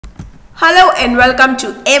Hello and welcome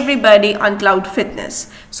to everybody on Cloud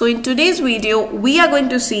Fitness. So in today's video, we are going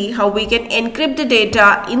to see how we can encrypt the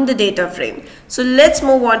data in the data frame. So let's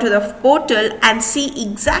move on to the portal and see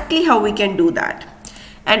exactly how we can do that.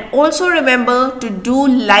 And also remember to do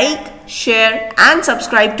like, share and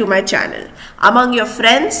subscribe to my channel among your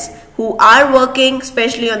friends who are working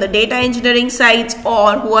especially on the data engineering sites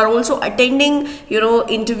or who are also attending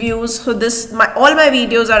interviews. So all my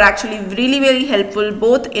videos are actually really helpful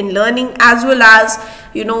both in learning as well as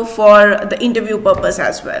for the interview purpose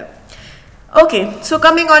as well. Okay, so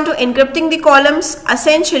coming on to encrypting the columns,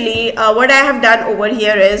 essentially what I have done over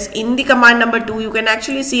here is in the command number 2, you can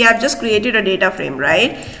actually see I've just created a data frame,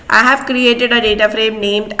 right? I have created a data frame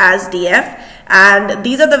named as df, and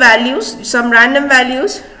these are the values, some random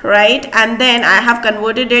values, right? And then I have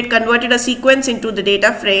converted a sequence into the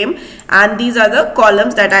data frame, and these are the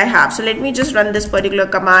columns that I have. So let me just run this particular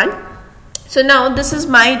command. So now this is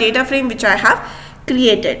my data frame which I have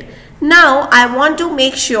created. Now I want to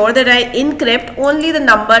make sure that I encrypt only the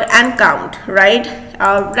number and count, right?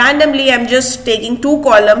 Randomly I'm just taking two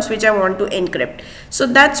columns which I want to encrypt. So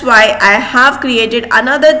that's why I have created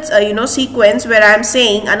another sequence where I'm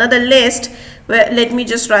saying another list where, let me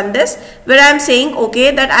just run this, where I'm saying okay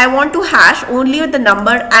that I want to hash only the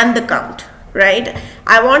number and the count, right?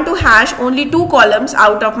 I want to hash only two columns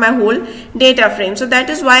out of my whole data frame. So that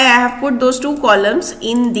is why I have put those two columns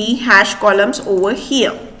in the hash columns over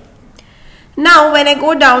here. Now when I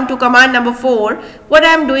go down to command number 4, what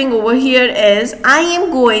I am doing over here is I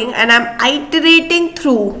am going and I am iterating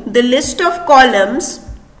through the list of columns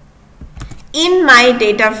in my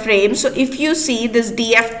data frame. So if you see, this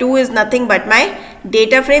df2 is nothing but my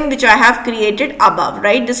data frame which I have created above,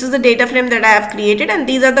 right? This is the data frame that I have created and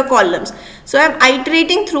these are the columns. So I am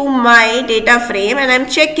iterating through my data frame and I am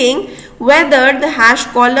checking whether the hash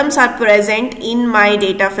columns are present in my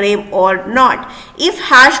data frame or not. If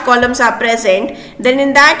hash columns are present, then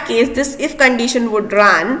in that case this if condition would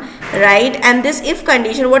run, right? And this if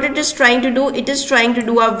condition, what it is trying to do, it is trying to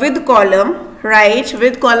do a with column, right?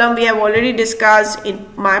 With column we have already discussed in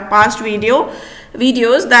my past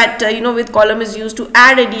videos that with column is used to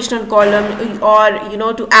add additional column or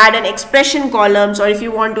to add an expression columns, or if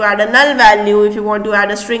you want to add a null value, if you want to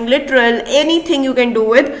add a string literal, anything you can do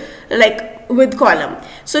with column.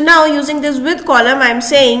 So now using this with column, I am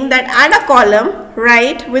saying that add a column,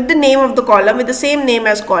 right, with the name of the column with the same name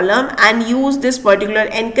as column and use this particular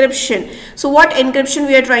encryption. So what encryption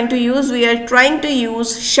we are trying to use? We are trying to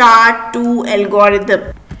use SHA-2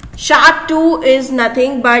 algorithm. SHA-2 is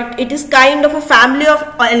nothing but it is kind of a family of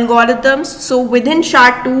algorithms. So within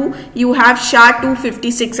SHA-2 you have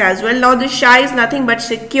SHA-256 as well. Now this SHA is nothing but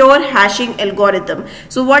secure hashing algorithm.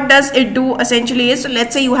 So what does it do essentially is, so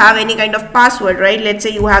let's say you have any kind of password, right? Let's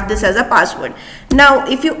say you have this as a password. Now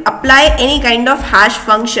if you apply any kind of hash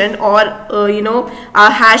function or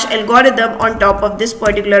a hash algorithm on top of this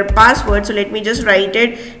particular password, so let me just write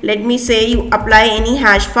it. Let me say you apply any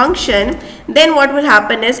hash function, then what will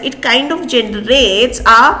happen is it kind of generates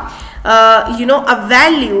a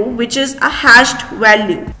value which is a hashed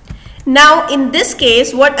value. Now in this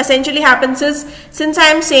case what essentially happens is, since I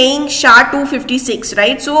am saying SHA-256,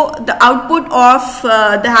 right, so the output of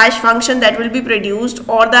the hash function that will be produced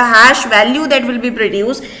or the hash value that will be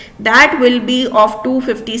produced, that will be of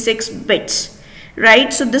 256 bits,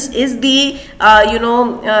 right? So this is the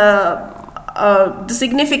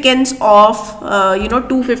significance of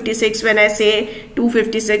 256 when I say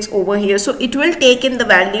 256 over here. So it will take in the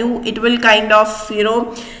value, it will kind of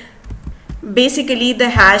basically the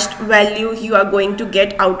hashed value you are going to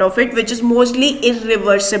get out of it, which is mostly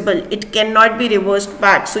irreversible. It cannot be reversed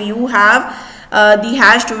back. So you have the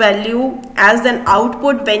hashed value as an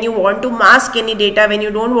output when you want to mask any data, when you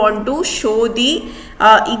don't want to show the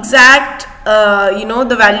exact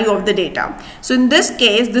the value of the data. So in this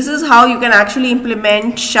case, this is how you can actually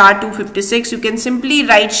implement SHA-256. You can simply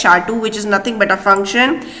write SHA-2, which is nothing but a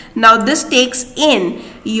function. Now this takes in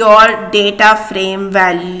your data frame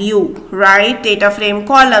value, right? Data frame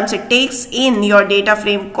columns, it takes in your data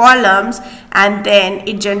frame columns and then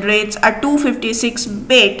it generates a 256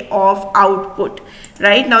 bit of output,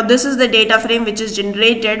 right? Now this is the data frame which is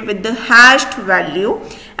generated with the hashed value,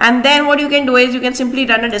 and then what you can do is you can simply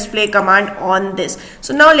run a display command on this.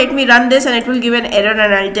 So now let me run this and it will give an error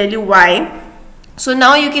and I'll tell you why. So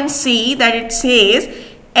now you can see that it says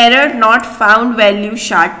error not found value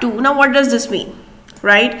SHA-2. Now what does this mean?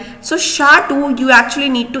 Right, so SHA-2 you actually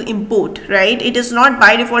need to import, right? It is not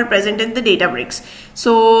by default present in the Databricks.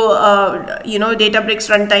 So Databricks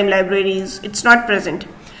runtime libraries, it's not present.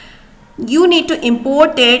 you need to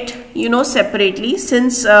import it, separately,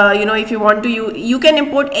 since if you want to, you can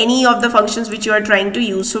import any of the functions which you are trying to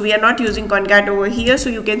use. So we are not using concat over here, so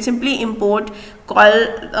you can simply import call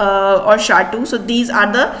or SHA-2. So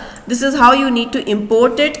this is how you need to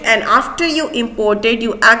import it, and after you import it,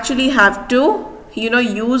 you actually have to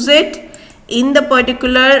use it in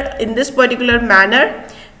this particular manner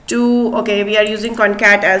to, okay, we are using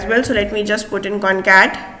concat as well, so let me just put in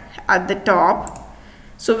concat at the top.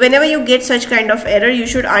 So whenever you get such kind of error, you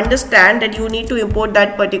should understand that you need to import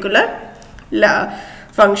that particular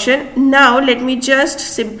function. Now let me just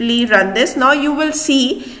simply run this. Now you will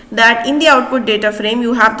see that in the output data frame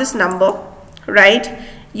you have this number, right?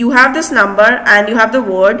 You have this number and you have the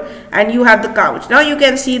word and you have the count. Now you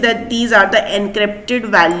can see that these are the encrypted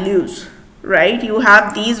values, right? You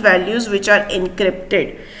have these values which are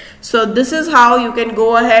encrypted. So this is how you can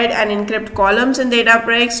go ahead and encrypt columns in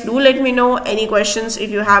Databricks. Do let me know any questions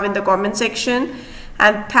if you have in the comment section.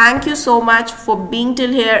 And thank you so much for being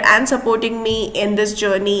till here and supporting me in this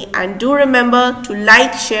journey. And do remember to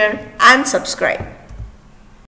like, share and subscribe.